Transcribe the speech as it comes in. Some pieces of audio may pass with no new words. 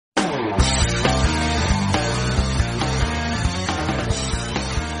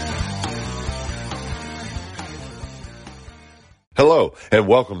Hello, and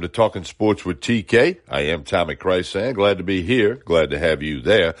welcome to Talking Sports with TK. I am Tommy Krysan. Glad to be here. Glad to have you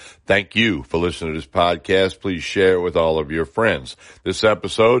there. Thank you for listening to this podcast. Please share it with all of your friends. This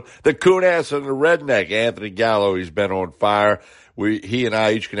episode, the Coon-Ass and the Redneck, Anthony Gallo, he's been on fire. He and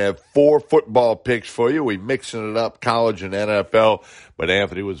I each can have 4 football picks for you. We're mixing it up, college and NFL. But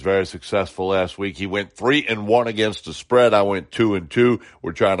Anthony was very successful last week. He went 3-1 against the spread. I went 2-2.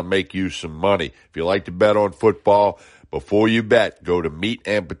 We're trying to make you some money. If you like to bet on football, before you bet, go to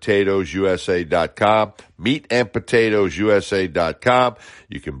meatandpotatoesusa.com, meatandpotatoesusa.com.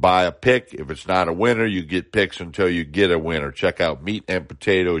 You can buy a pick. If it's not a winner, you get picks until you get a winner. Check out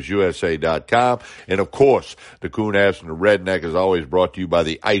meatandpotatoesusa.com. And of course, the Coon-Ass and the Redneck is always brought to you by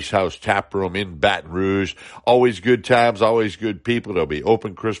the Ice House Tap Room in Baton Rouge. Always good times, always good people. They'll be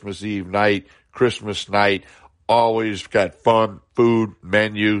open Christmas Eve night, Christmas night. Always got fun, food,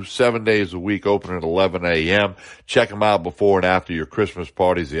 menu, 7 days a week, open at 11 a.m. Check them out before and after your Christmas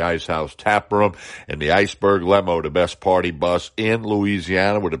parties, the Ice House Tap Room and the Iceberg Limo, the best party bus in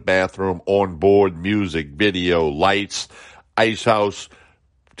Louisiana with a bathroom, on board, music, video, lights. Ice House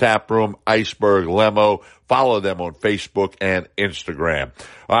Tap Room, Iceberg Limo. Follow them on Facebook and Instagram.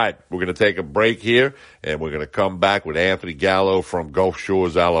 All right, we're going to take a break here, and we're going to come back with Anthony Gallo from Gulf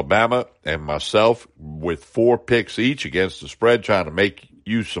Shores, Alabama, and myself with 4 picks each against the spread, trying to make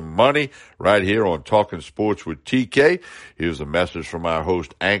you some money right here on Talking Sports with TK. Here's a message from our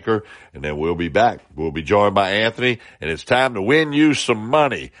host, Anchor, and then we'll be back. We'll be joined by Anthony, and it's time to win you some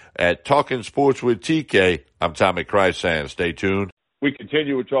money at Talking Sports with TK. I'm Tommy Krysan. Stay tuned. We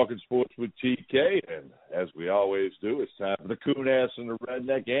continue with Talking Sports with TK, and as we always do, it's time for the Coon-Ass and the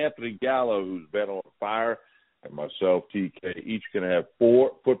Redneck, Anthony Gallo, who's been on fire, and myself, TK, each going to have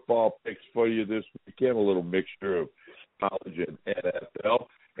 4 football picks for you this weekend, a little mixture of college and NFL.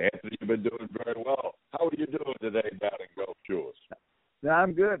 Anthony, you've been doing very well. How are you doing today down in Gulf Shores?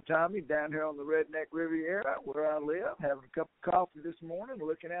 I'm good, Tommy, down here on the Redneck Riviera where I live, having a cup of coffee this morning,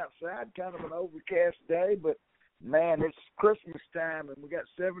 looking outside, kind of an overcast day, but man, it's Christmas time, and we got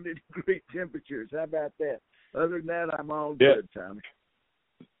 70-degree temperatures. How about that? Other than that, I'm all good, Tommy.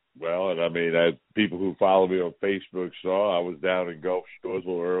 Well, and I mean, people who follow me on Facebook saw I was down in Gulf Shores a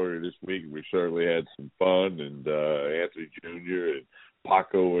little earlier this week, and we certainly had some fun, and Anthony Jr. and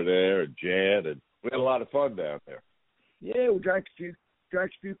Paco were there, and Jan, and we had a lot of fun down there. Yeah, we drank a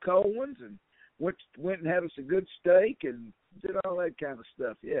few cold ones, and went and had us a good steak, and did all that kind of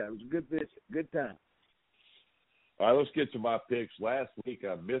stuff. Yeah, it was a good visit, good time. All right, let's get to my picks. Last week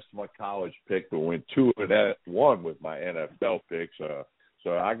I missed my college pick, but went 2-1 with my NFL picks. So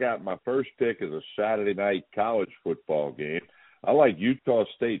I got my first pick as a Saturday night college football game. I like Utah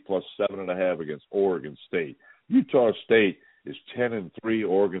State plus 7.5 against Oregon State. Utah State is 10-3.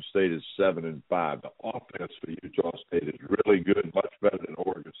 Oregon State is 7-5. The offense for Utah State is really good, much better than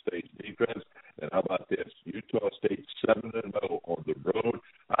Oregon State's defense. And how about this? Utah State 7-0 on the road.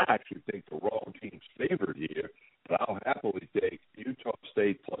 I actually think the wrong team's favored here, but I'll happily take Utah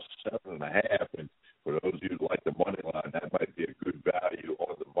State plus 7.5. And for those of you who like the money line, that might be a good value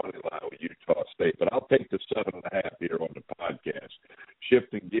on the money line with Utah State. But I'll take the 7.5 here on the podcast.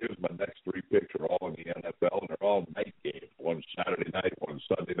 Shifting gears, my next 3 picks are all in the NFL, and they're all night games. One Saturday night, one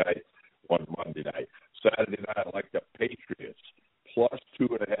Sunday night, one Monday night. Saturday night, I like the Patriots plus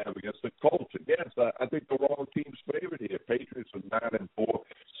 2.5 against the Colts. Again, I think the wrong team's favorite here. Patriots are 9-4,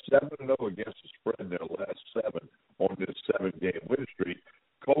 7-0 against the spread in their last 7 on this 7-game win streak.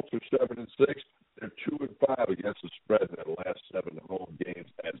 Colts are 7-6. They're 2-5 against the spread in their last 7 home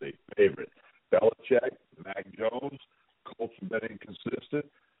games as a favorite. Belichick, Mac Jones, Colts have been inconsistent.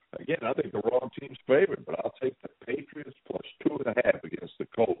 Again, I think the wrong team's favorite, but I'll take the Patriots plus 2.5 against the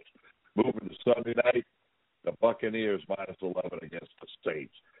Colts. Moving to Sunday night, the Buccaneers minus 11 against the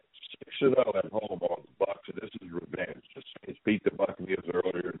Saints. 6-0 at home on the Bucs, and this is revenge. The Saints beat the Buccaneers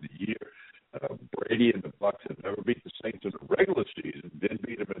earlier in the year. Brady and the Bucs have never beat the Saints in the regular season. Did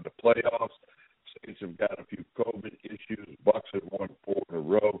beat them in the playoffs. Saints have got a few COVID issues. Bucs have won 4 in a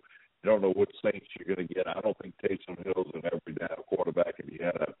row. You don't know what Saints you're going to get. I don't think Taysom Hill's an every down quarterback in the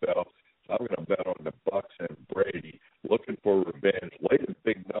NFL. So I'm going to bet on the Bucs and Brady. Look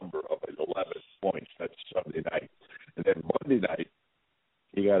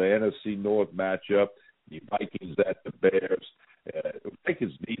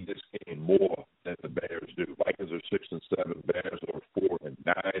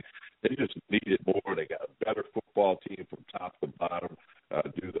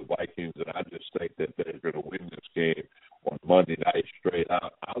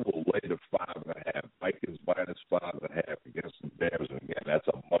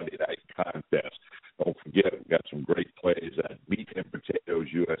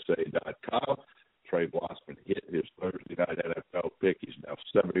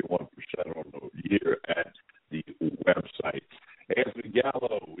 71% on the year at the website. Anthony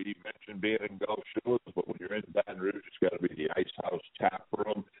Gallo, we mentioned being in Gulf Shores, but when you're in Baton Rouge, it's got to be the Ice House Tap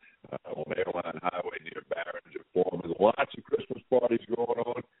Room on Airline Highway near Barringer Foreman. Lots of Christmas parties going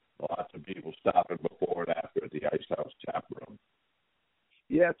on, lots of people stopping before and after at the Ice House Tap Room.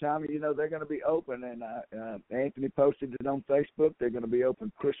 Yeah, Tommy, they're going to be open, and Anthony posted it on Facebook. They're going to be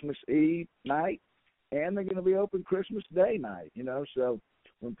open Christmas Eve night, and they're going to be open Christmas Day night, so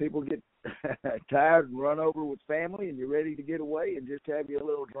when people get tired and run over with family and you're ready to get away and just have you a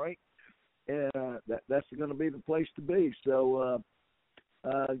little drink, that's going to be the place to be. So,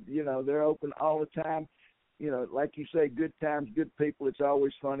 they're open all the time. Like you say, good times, good people. It's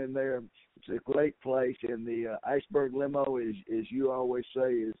always fun in there. It's a great place, and the Iceberg Limo, is you always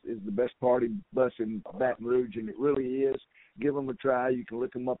say, is the best party bus in Baton Rouge, and it really is. Give them a try. You can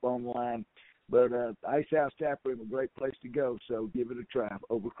look them up online. But Ice House Tap Room, a great place to go, so give it a try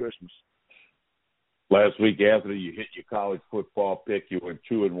over Christmas. Last week, Anthony, you hit your college football pick. You went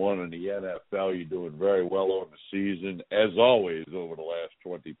 2-1 in the NFL. You're doing very well on the season, as always, over the last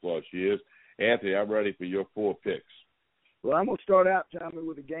 20-plus years. Anthony, I'm ready for your 4 picks. Well, I'm going to start out, Tommy,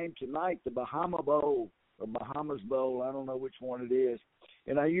 with a game tonight, the Bahama Bowl, or Bahamas Bowl. I don't know which one it is.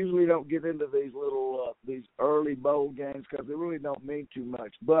 And I usually don't get into these early bowl games because they really don't mean too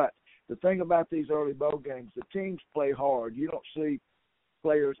much. But the thing about these early bowl games, the teams play hard. You don't see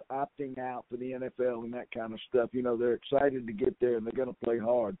players opting out for the NFL and that kind of stuff. They're excited to get there, and they're going to play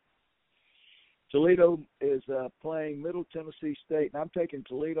hard. Toledo is playing Middle Tennessee State, and I'm taking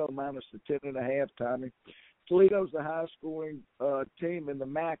Toledo minus the 10.5, Tommy. Toledo's the highest-scoring team in the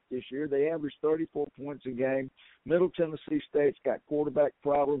MAC this year. They average 34 points a game. Middle Tennessee State's got quarterback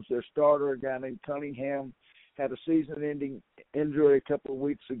problems. Their starter, a guy named Cunningham, had a season-ending injury a couple of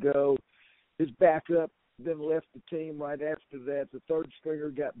weeks ago. His backup then left the team right after that. The third stringer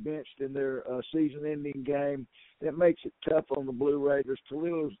got benched in their season-ending game. That makes it tough on the Blue Raiders.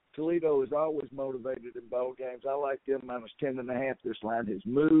 Toledo is always motivated in bowl games. I like them minus 10.5. This line has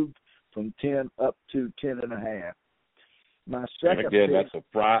moved from 10 up to 10.5. My second and again, pick,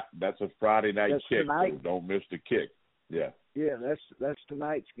 that's a Friday night kick. Tonight. So don't miss the kick. Yeah. Yeah, that's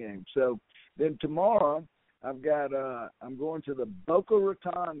tonight's game. So then tomorrow, I've got I'm going to the Boca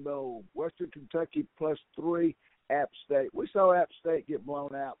Raton Bowl, Western Kentucky +3, App State. We saw App State get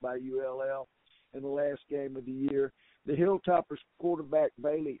blown out by ULL in the last game of the year. The Hilltoppers quarterback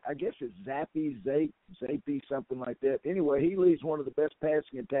Bailey, I guess it's Zappe, something like that. Anyway, he leads one of the best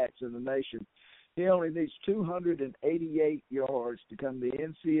passing attacks in the nation. He only needs 288 yards to become the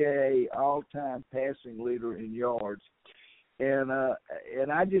NCAA all-time passing leader in yards. And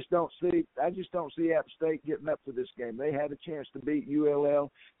I just don't see App State getting up for this game. They had a chance to beat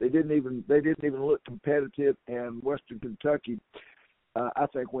ULL. They didn't even look competitive. And Western Kentucky, I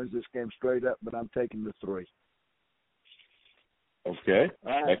think, wins this game straight up. But I'm taking the 3. Okay.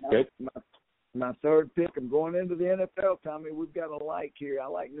 Next pick. My third pick. I'm going into the NFL, Tommy. We've got a like here. I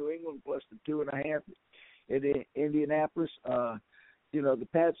like New England plus the 2.5 in Indianapolis. The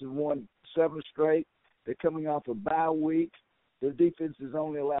Pats have won 7 straight. They're coming off a bye week. Their defense has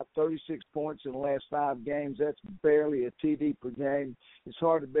only allowed 36 points in the last 5 games. That's barely a TD per game. It's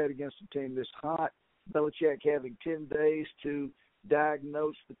hard to bet against a team this hot. Belichick having 10 days to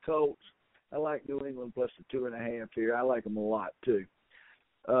diagnose the Colts. I like New England plus the 2.5 here. I like them a lot, too.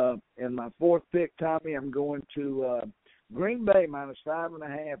 And my fourth pick, Tommy, I'm going to Green Bay minus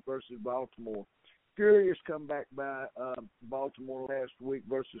 5.5 versus Baltimore. Furious comeback by Baltimore last week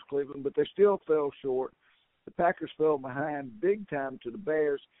versus Cleveland, but they still fell short. The Packers fell behind big time to the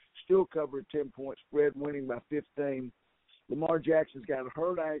Bears, still covered 10-point spread, winning by 15. Lamar Jackson's got a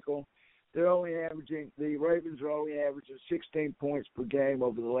hurt ankle. The Ravens are only averaging 16 points per game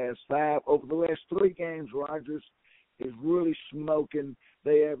over the last 5. Over the last 3 games, Rodgers is really smoking.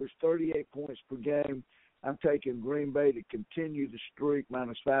 They average 38 points per game. I'm taking Green Bay to continue the streak,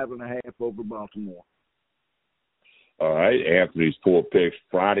 minus 5.5 over Baltimore. All right, Anthony's 4 picks.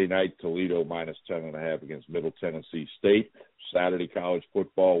 Friday night, Toledo minus 10.5 against Middle Tennessee State. Saturday, college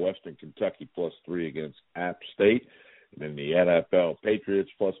football, Western Kentucky +3 against App State. And then the NFL,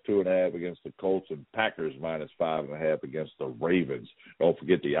 Patriots +2.5 against the Colts, and Packers minus 5.5 against the Ravens. Don't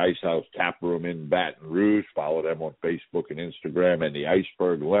forget the Ice House Tap Room in Baton Rouge. Follow them on Facebook and Instagram. And the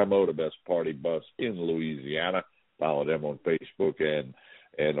Iceberg Limo, the best party bus in Louisiana. Follow them on Facebook and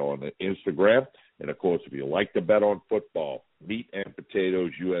on Instagram. And, of course, if you like to bet on football,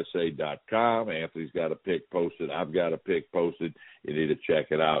 meatandpotatoesusa.com. Anthony's got a pick posted. I've got a pick posted. You need to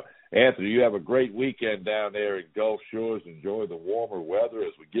check it out. Anthony, you have a great weekend down there in Gulf Shores. Enjoy the warmer weather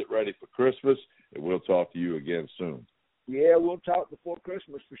as we get ready for Christmas, and we'll talk to you again soon. Yeah, we'll talk before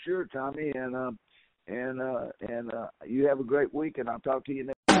Christmas for sure, Tommy. And you have a great week, and I'll talk to you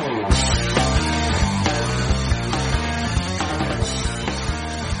next